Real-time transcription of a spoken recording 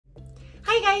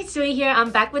Hi guys, Joey here. I'm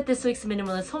back with this week's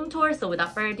Minimalist home tour. So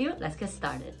without further ado, let's get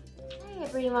started. Hi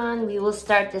everyone, we will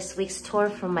start this week's tour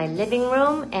from my living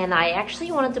room, and I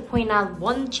actually wanted to point out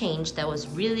one change that was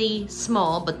really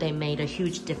small, but they made a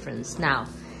huge difference. Now,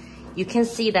 you can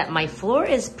see that my floor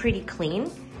is pretty clean,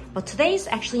 but today is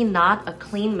actually not a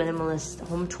clean minimalist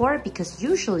home tour because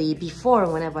usually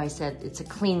before, whenever I said it's a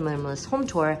clean minimalist home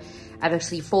tour, I've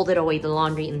actually folded away the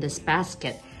laundry in this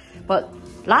basket. But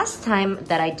last time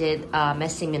that I did a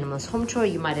messy minimalist home tour,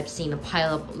 you might have seen a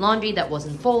pile of laundry that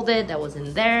wasn't folded, that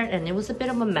wasn't there, and it was a bit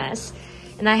of a mess.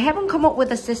 And I haven't come up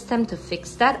with a system to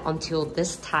fix that until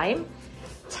this time.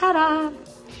 Ta-da!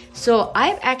 So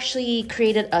I've actually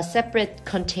created a separate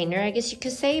container, I guess you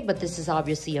could say, but this is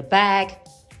obviously a bag,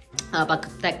 but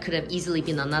that could have easily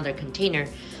been another container.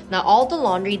 Now all the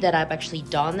laundry that I've actually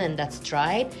done and that's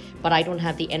dried, but I don't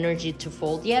have the energy to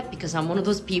fold yet because I'm one of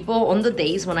those people on the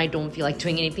days when I don't feel like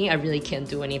doing anything, I really can't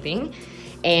do anything.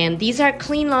 And these are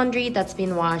clean laundry that's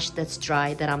been washed, that's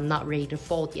dry, that I'm not ready to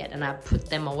fold yet, and I put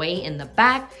them away in the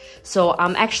back. So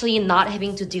I'm actually not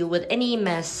having to deal with any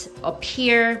mess up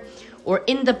here or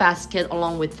in the basket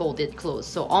along with folded clothes.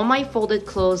 So all my folded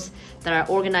clothes that are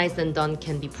organized and done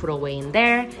can be put away in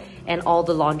there, and all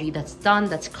the laundry that's done,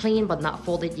 that's clean but not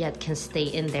folded yet, can stay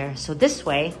in there. So this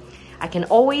way, I can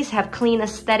always have clean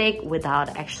aesthetic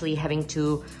without actually having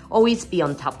to always be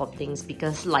on top of things,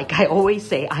 because like I always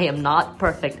say, I am not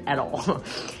perfect at all.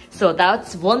 So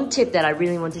that's one tip that I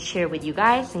really want to share with you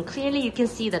guys. And clearly you can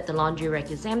see that the laundry rack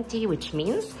is empty, which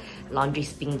means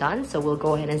laundry's being done. So we'll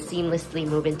go ahead and seamlessly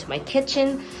move into my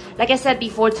kitchen. Like I said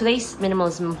before, today's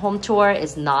minimalism home tour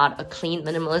is not a clean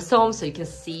minimalist home. So you can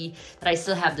see that I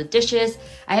still have the dishes.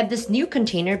 I have this new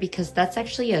container because that's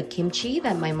actually a kimchi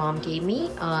that my mom gave me.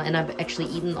 And I've actually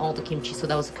eaten all the kimchi. So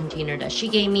that was a container that she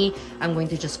gave me. I'm going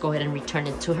to just go ahead and return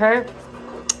it to her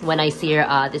when I see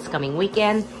her this coming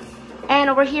weekend. And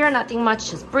over here, nothing much,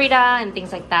 just burrito and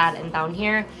things like that. And down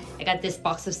here, I got this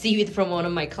box of seaweed from one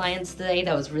of my clients today.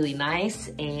 That was really nice.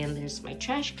 And there's my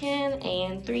trash can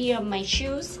and 3 of my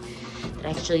shoes that I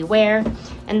actually wear.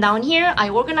 And down here, I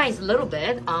organized a little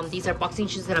bit. These are boxing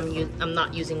shoes that I'm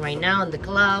not using right now, and the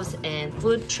gloves and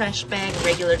food trash bag,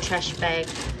 regular trash bag,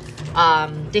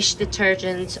 dish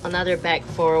detergent, another bag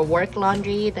for work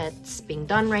laundry that's being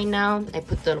done right now. I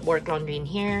put the work laundry in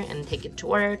here and take it to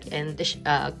work, and dish,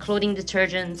 clothing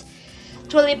detergent,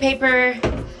 toilet paper.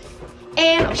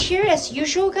 And up here, as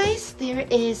usual guys,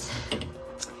 it's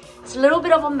a little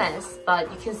bit of a mess,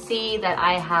 but you can see that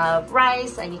I have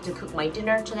rice. I need to cook my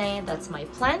dinner today. That's my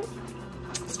plan.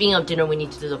 Speaking of dinner, we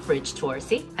need to do the fridge tour.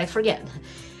 See, I forget.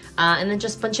 And then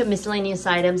just a bunch of miscellaneous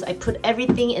items. I put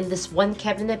everything in this one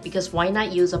cabinet because why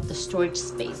not use up the storage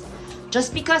space?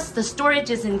 Just because the storage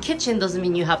is in kitchen doesn't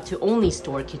mean you have to only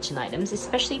store kitchen items,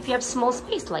 especially if you have small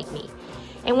space like me.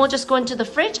 And we'll just go into the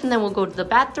fridge and then we'll go to the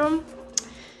bathroom.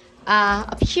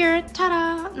 Up here,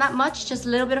 ta-da, not much, just a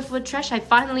little bit of food trash. I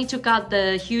finally took out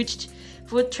the huge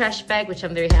food trash bag, which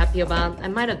I'm very happy about. I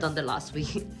might have done that last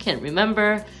week, can't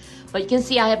remember. But you can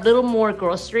see I have a little more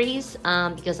groceries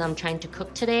because I'm trying to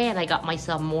cook today, and I got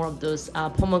myself more of those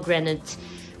pomegranate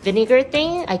vinegar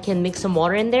thing. I can mix some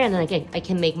water in there, and then I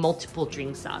can make multiple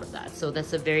drinks out of that. So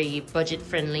that's a very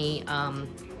budget-friendly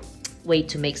way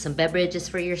to make some beverages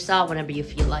for yourself whenever you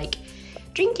feel like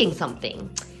drinking something.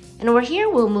 And over here,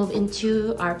 we'll move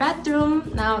into our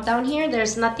bathroom. Now down here,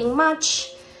 there's nothing much.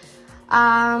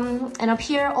 And up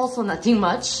here, also nothing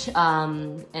much.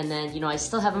 And then, you know, I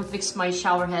still haven't fixed my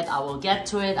shower head. I will get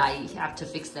to it. I have to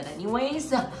fix that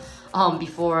anyways, if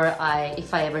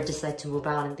I ever decide to move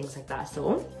out and things like that.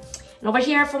 So, and over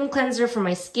here, foam cleanser for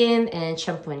my skin and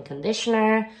shampoo and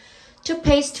conditioner,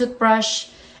 toothpaste, toothbrush.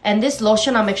 And this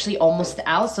lotion, I'm actually almost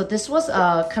out. So this was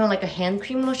kind of like a hand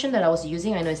cream lotion that I was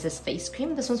using. I know it says face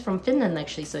cream. This one's from Finland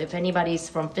actually. So if anybody's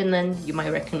from Finland, you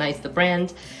might recognize the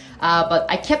brand. But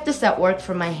I kept this at work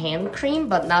for my hand cream.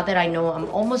 But now that I know I'm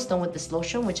almost done with this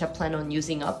lotion, which I plan on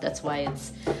using up, that's why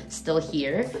it's still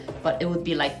here. But it would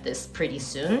be like this pretty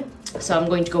soon. So I'm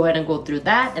going to go ahead and go through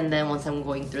that. And then once I'm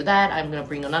going through that, I'm going to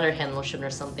bring another hand lotion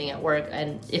or something at work.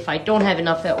 And if I don't have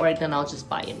enough at work, then I'll just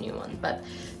buy a new one. But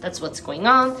that's what's going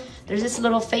on. There's this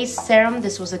little face serum.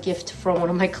 This was a gift from one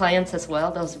of my clients as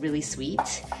well. That was really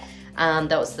sweet.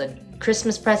 That was the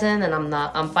Christmas present, and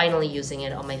I'm finally using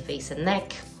it on my face and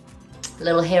neck.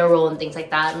 Little hair roll and things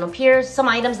like that. And up here, some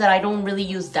items that I don't really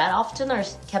use that often are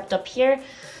kept up here.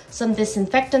 Some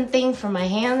disinfectant thing for my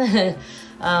hand.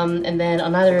 And then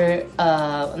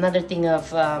another thing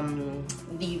of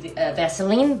the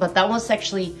Vaseline, but that was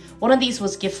actually, one of these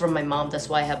was gift from my mom. That's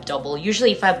why I have double.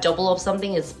 Usually if I have double of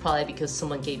something, it's probably because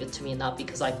someone gave it to me, not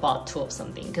because I bought 2 of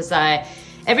something. Because I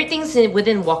everything's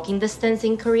within walking distance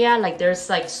in Korea. Like there's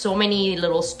like so many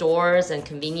little stores and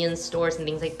convenience stores and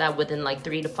things like that within like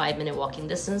 3 to 5 minute walking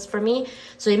distance for me.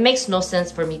 So it makes no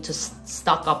sense for me to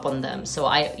stock up on them. So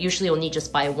I usually only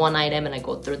just buy one item and I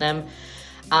go through them.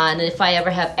 And if I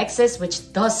ever have excess,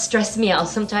 which does stress me out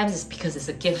sometimes, it's because it's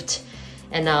a gift.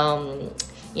 And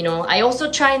you know, I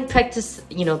also try and practice,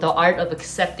 you know, the art of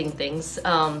accepting things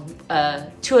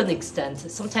to an extent.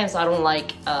 Sometimes I don't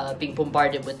like being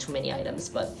bombarded with too many items,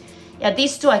 but yeah,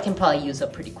 these two I can probably use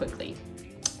up pretty quickly.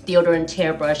 Deodorant,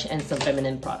 hairbrush, and some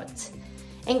feminine products.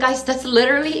 And guys, that's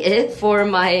literally it for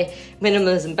my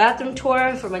minimalism bathroom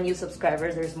tour. For my new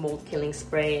subscribers, there's mold killing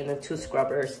spray and then 2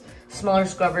 scrubbers. Smaller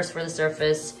scrubbers for the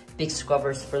surface, big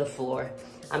scrubbers for the floor.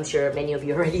 I'm sure many of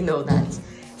you already know that.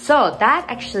 So that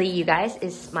actually, you guys,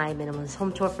 is my minimalist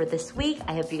home tour for this week.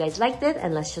 I hope you guys liked it,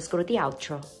 and let's just go to the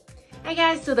outro. Hi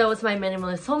guys, so that was my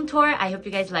minimalist home tour. I hope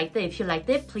you guys liked it. If you liked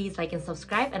it, please like and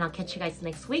subscribe, and I'll catch you guys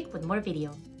next week with more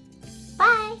video.